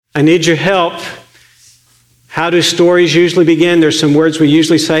I need your help. How do stories usually begin? There's some words we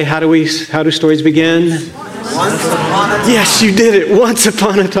usually say. How do stories begin? Once upon a time. Yes, you did it. Once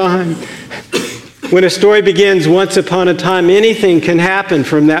upon a time. When a story begins once upon a time, anything can happen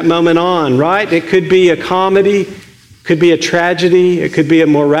from that moment on, right? It could be a comedy, it could be a tragedy, it could be a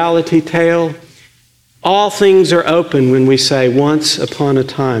morality tale. All things are open when we say once upon a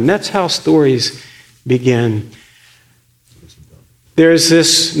time. That's how stories begin. There's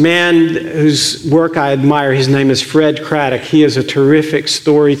this man whose work I admire. His name is Fred Craddock. He is a terrific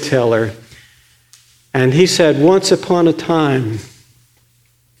storyteller. And he said, once upon a time,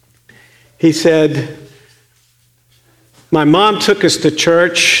 he said, my mom took us to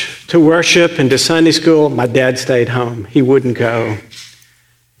church to worship and to Sunday school. My dad stayed home. He wouldn't go.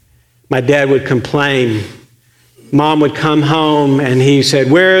 My dad would complain. Mom would come home and he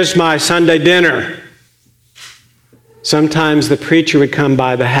said, where's my Sunday dinner? Sometimes the preacher would come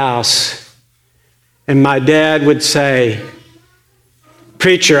by the house and my dad would say,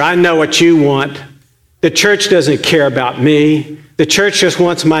 preacher, I know what you want. The church doesn't care about me. The church just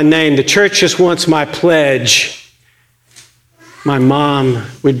wants my name. The church just wants my pledge. My mom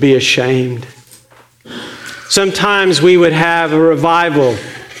would be ashamed. Sometimes we would have a revival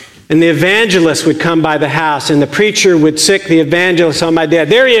and the evangelist would come by the house and the preacher would sick the evangelist on my dad.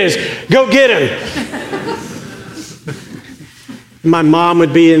 There he is. Go get him. My mom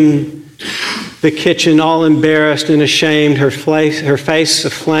would be in the kitchen all embarrassed and ashamed, her face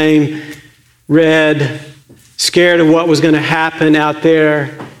aflame, red, scared of what was going to happen out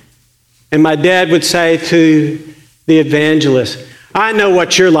there. And my dad would say to the evangelist, I know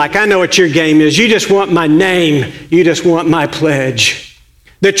what you're like. I know what your game is. You just want my name. You just want my pledge.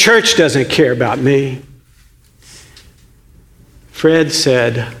 The church doesn't care about me. Fred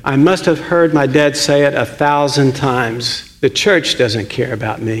said, I must have heard my dad say it 1,000 times. The church doesn't care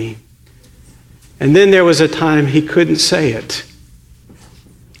about me. And then there was a time he couldn't say it.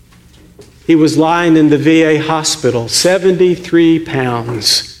 He was lying in the VA hospital, 73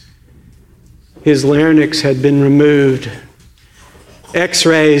 pounds. His larynx had been removed.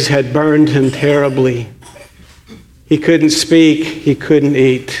 X-rays had burned him terribly. He couldn't speak. He couldn't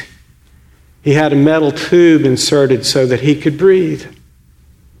eat. He had a metal tube inserted so that he could breathe.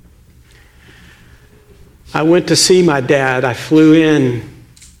 I went to see my dad. I flew in.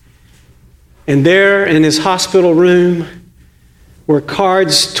 And there in his hospital room were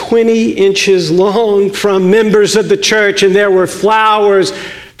cards 20 inches long from members of the church. And there were flowers,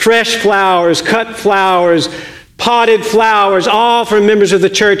 fresh flowers, cut flowers, potted flowers, all from members of the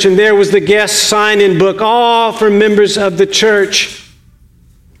church. And there was the guest sign-in book, all from members of the church.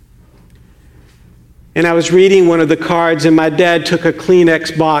 And I was reading one of the cards, and my dad took a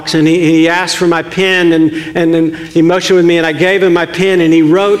Kleenex box, and he asked for my pen, and then he motioned with me, and I gave him my pen, and he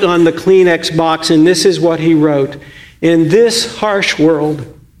wrote on the Kleenex box, and this is what he wrote. In this harsh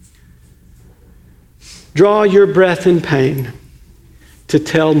world, draw your breath in pain to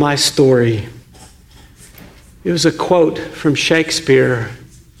tell my story. It was a quote from Shakespeare.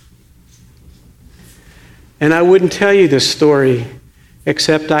 And I wouldn't tell you this story,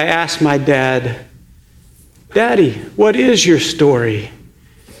 except I asked my dad, Daddy, what is your story?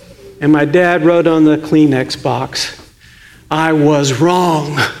 And my dad wrote on the Kleenex box, I was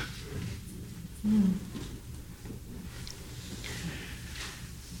wrong.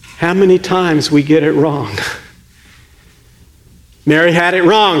 How many times we get it wrong? Mary had it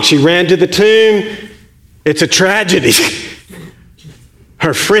wrong. She ran to the tomb. It's a tragedy.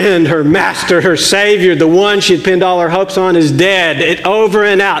 Her friend, her master, her savior, the one she had pinned all her hopes on is dead. It over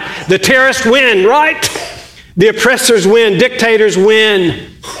and out. The terrorists win, right? The oppressors win, dictators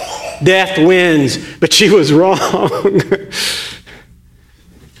win, death wins, but she was wrong.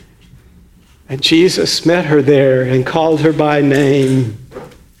 And Jesus met her there and called her by name.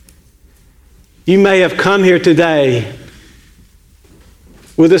 You may have come here today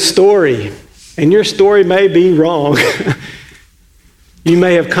with a story, and your story may be wrong. You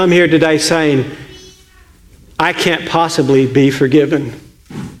may have come here today saying, I can't possibly be forgiven.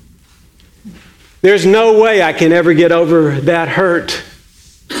 There's no way I can ever get over that hurt.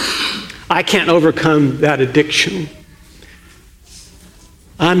 I can't overcome that addiction.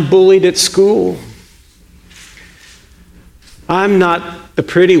 I'm bullied at school. I'm not the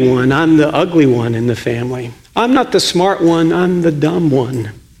pretty one. I'm the ugly one in the family. I'm not the smart one. I'm the dumb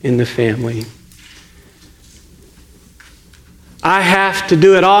one in the family. I have to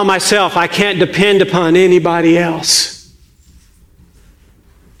do it all myself. I can't depend upon anybody else.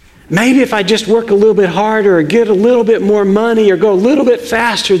 Maybe if I just work a little bit harder or get a little bit more money or go a little bit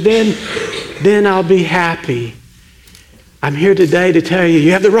faster, then I'll be happy. I'm here today to tell you,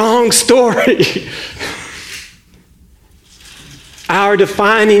 you have the wrong story. Our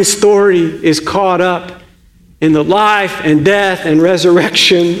defining story is caught up in the life and death and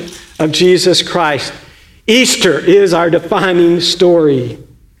resurrection of Jesus Christ. Easter is our defining story.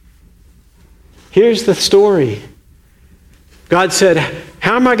 Here's the story. God said,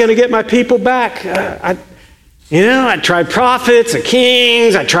 how am I going to get my people back? I tried prophets and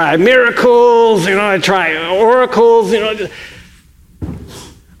kings. I tried miracles. I tried oracles.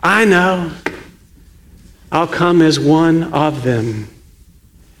 I know. I'll come as one of them.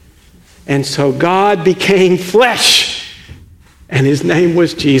 And so God became flesh, and his name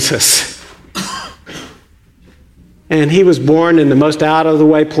was Jesus. And he was born in the most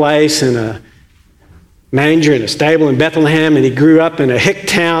out-of-the-way place in a manger in a stable in Bethlehem, and he grew up in a hick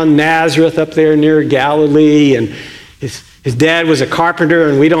town, Nazareth, up there near Galilee. And his dad was a carpenter,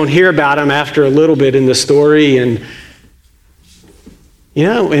 and we don't hear about him after a little bit in the story. And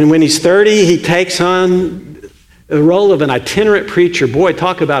and when he's 30, he takes on the role of an itinerant preacher. Boy,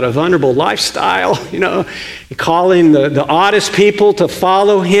 talk about a vulnerable lifestyle, calling the oddest people to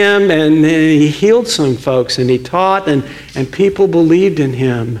follow him. And he healed some folks, and he taught, and people believed in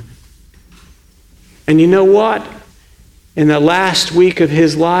him. And you know what? In the last week of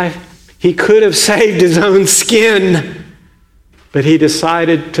his life, he could have saved his own skin, but he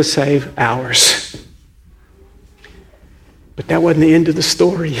decided to save ours. But that wasn't the end of the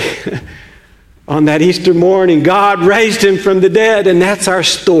story. On that Easter morning, God raised him from the dead, and that's our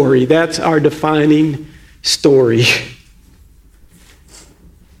story. That's our defining story.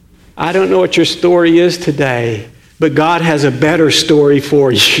 I don't know what your story is today, but God has a better story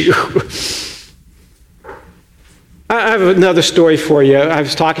for you. I have another story for you. I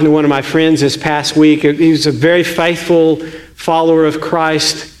was talking to one of my friends this past week. He was a very faithful follower of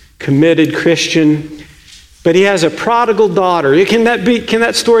Christ, committed Christian. But he has a prodigal daughter. Can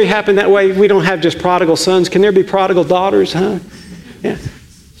that story happen that way? We don't have just prodigal sons. Can there be prodigal daughters, huh? Yeah.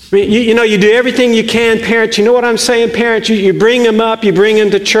 I mean, you do everything you can, parents. You know what I'm saying, parents? You bring them up, you bring them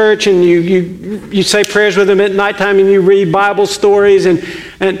to church, and you say prayers with them at nighttime, and you read Bible stories.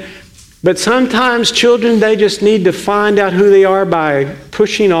 But sometimes children, they just need to find out who they are by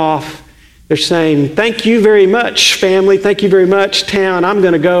pushing off. They're saying, thank you very much, family. Thank you very much, town. I'm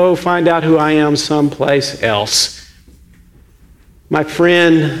going to go find out who I am someplace else. My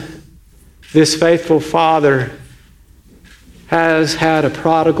friend, this faithful father, has had a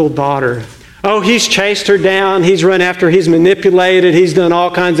prodigal daughter. Oh, he's chased her down. He's run after her. He's manipulated. He's done all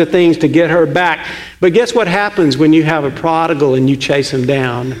kinds of things to get her back. But guess what happens when you have a prodigal and you chase him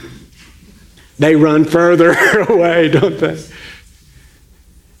down? They run further away, don't they?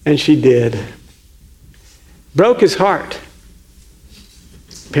 And she did. Broke his heart.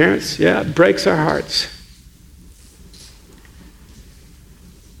 Parents, yeah, it breaks our hearts.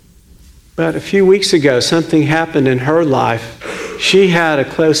 But a few weeks ago, something happened in her life. She had a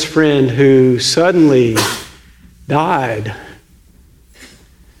close friend who suddenly died.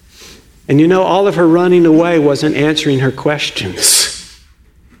 And all of her running away wasn't answering her questions.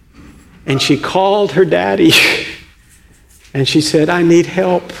 And she called her daddy and she said, I need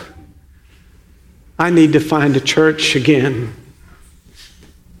help. I need to find a church again.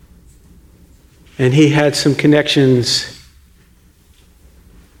 And he had some connections,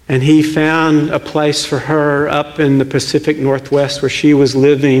 and he found a place for her up in the Pacific Northwest where she was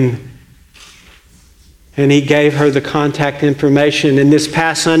living. And he gave her the contact information. And this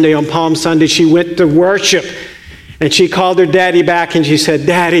past Sunday, on Palm Sunday, she went to worship. And she called her daddy back and she said,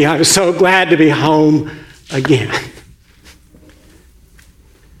 Daddy, I'm so glad to be home again.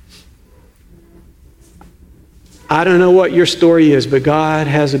 I don't know what your story is, but God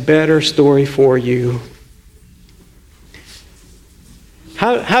has a better story for you.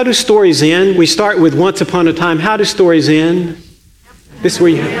 How do stories end? We start with once upon a time. How do stories end? This is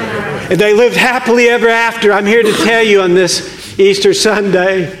where and they lived happily ever after. I'm here to tell you on this Easter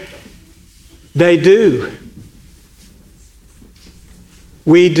Sunday, they do.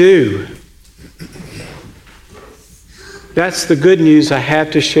 We do. That's the good news I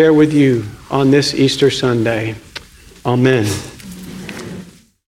have to share with you on this Easter Sunday. Amen.